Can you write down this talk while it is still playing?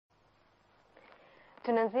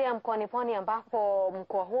Tunaanzia mkoani Pwani ambapo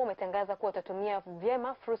mkoa huo umetangaza kuwa utatumia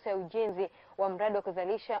vyema fursa ya ujenzi wa mradi wa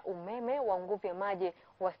kuzalisha umeme wa nguvu ya maji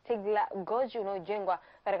wa GORGE unaojengwa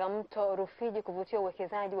katika mto Rufiji kuvutia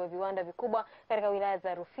uwekezaji wa viwanda vikubwa katika wilaya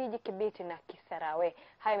za Rufiji, Kibiti na Kisarawe.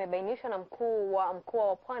 Haya yamebainishwa na mkuu wa mkoa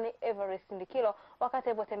wa Pwani Ndikilo wakati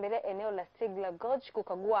alipotembelea eneo la STIGLERS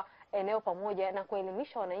kukagua eneo pamoja na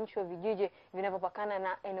kuelimisha wananchi wa vijiji vinavyopakana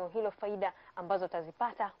na eneo hilo faida ambazo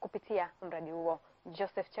watazipata kupitia mradi huo.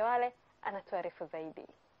 Joseph Chawale anatuarifu zaidi.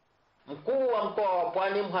 Mkuu wa mkoa wa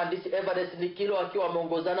Pwani mhandisi Ndikilo akiwa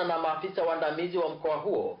ameongozana na maafisa waandamizi wa mkoa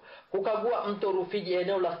huo kukagua mto Rufiji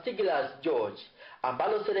eneo la STIGLERS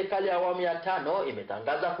ambalo serikali ya awamu ya 5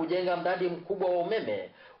 imetangaza kujenga mradi mkubwa wa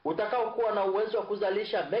umeme utakaokuwa na uwezo wa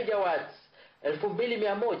kuzalisha megawatts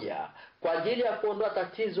 2100 kwa ajili ya kuondoa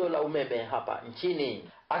tatizo la umeme hapa nchini.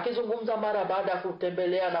 Akizungumza mara baada ya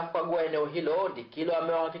kutembelea na kukagua eneo hilo, Ndikilo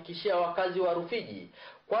amewahakikishia wakazi wa Rufiji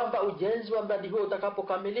kwamba ujenzi wa mradi huo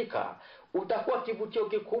utakapokamilika utakuwa kivutio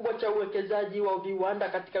kikubwa cha uwekezaji wa viwanda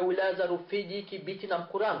katika wilaya za Rufiji, Kibiti na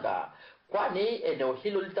Mkuranga, kwani eneo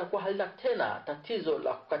hilo litakuwa halina tena tatizo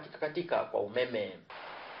la katika kwa umeme.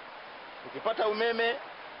 Ukipata umeme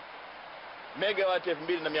megawati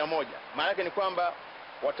 2100, maana yake ni kwamba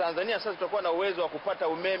Watanzania sasa tutakuwa na uwezo wa kupata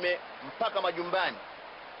umeme mpaka majumbani.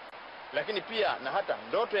 Lakini pia na hata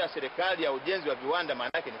ndoto ya serikali ya ujenzi wa viwanda,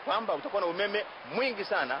 maana yake ni kwamba utakuwa na umeme mwingi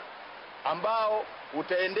sana ambao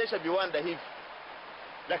utaendesha viwanda hivi.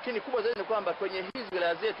 Lakini kubwa zaidi ni kwamba kwenye hizi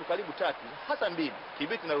wilaya zetu karibu 3 hasa 2,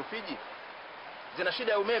 Kibiti na Rufiji, zina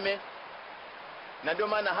shida ya umeme, na ndio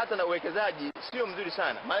maana hata na uwekezaji sio mzuri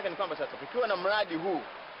sana. Maana yake ni kwamba sasa tukiwa na mradi huu,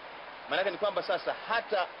 maana yake ni kwamba sasa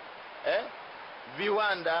hata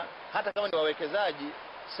viwanda, hata kama ni wawekezaji,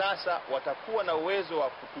 sasa watakuwa na uwezo wa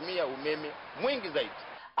kutumia umeme mwingi zaidi.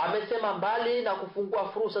 Amesema mbali na kufungua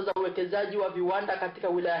fursa za uwekezaji wa viwanda katika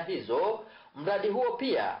wilaya hizo, mradi huo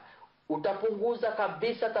pia utapunguza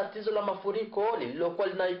kabisa tatizo la mafuriko lililokuwa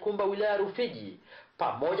linaikumba wilaya ya Rufiji,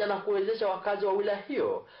 pamoja na kuwezesha wakazi wa wilaya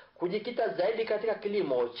hiyo kujikita zaidi katika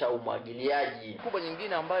kilimo cha umwagiliaji. Kubwa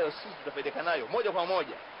nyingine ambayo sisi tutafaidika nayo moja kwa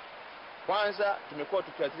moja, kwanza tumekuwa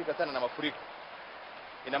tukiathirika sana na mafuriko.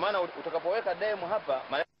 Ina maana utakapoweka demu hapa,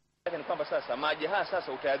 maana yake ni kwamba sasa maji haya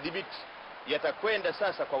sasa utayadhibiti, yatakwenda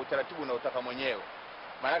sasa kwa utaratibu na utaka mwenyewe.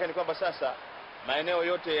 Maana yake ni kwamba sasa maeneo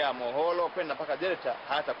yote ya Moholo kwenda mpaka Delta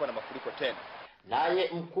hayatakuwa na mafuriko tena. Naye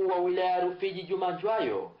mkuu wa wilaya ya Rufiji Juma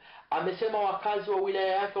Njwayo amesema wakazi wa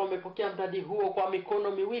wilaya yake wamepokea mradi huo kwa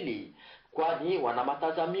mikono miwili, kwani wana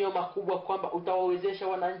matazamio makubwa kwamba utawawezesha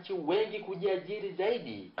wananchi wengi kujiajiri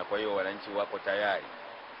zaidi. Kwa hiyo wananchi wako tayari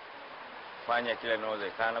kufanya kila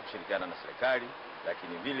linalowezekana kushirikiana na serikali,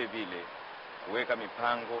 lakini vile vile kuweka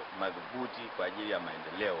mipango madhubuti kwa ajili ya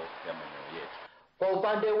maendeleo ya maeneo yetu. Kwa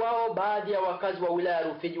upande wao, baadhi ya wakazi wa wilaya ya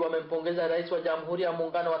Rufiji wamempongeza Rais wa Jamhuri ya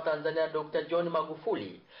Muungano wa Tanzania Dr. John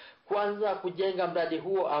Magufuli kuanza kujenga mradi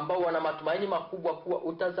huo ambao wana matumaini makubwa kuwa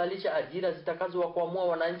utazalisha ajira zitakazowakwamua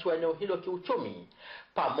wananchi wa eneo hilo kiuchumi,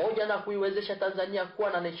 pamoja na kuiwezesha Tanzania kuwa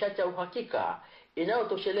na nishati ya uhakika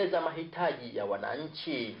inayotosheleza mahitaji ya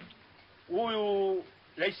wananchi. Huyu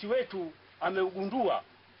rais wetu ameugundua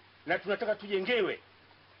na tunataka tujengewe.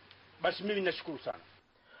 Basi mimi nashukuru sana.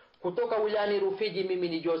 Kutoka wilayani Rufiji, mimi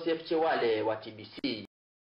ni Joseph Chawale wa TBC.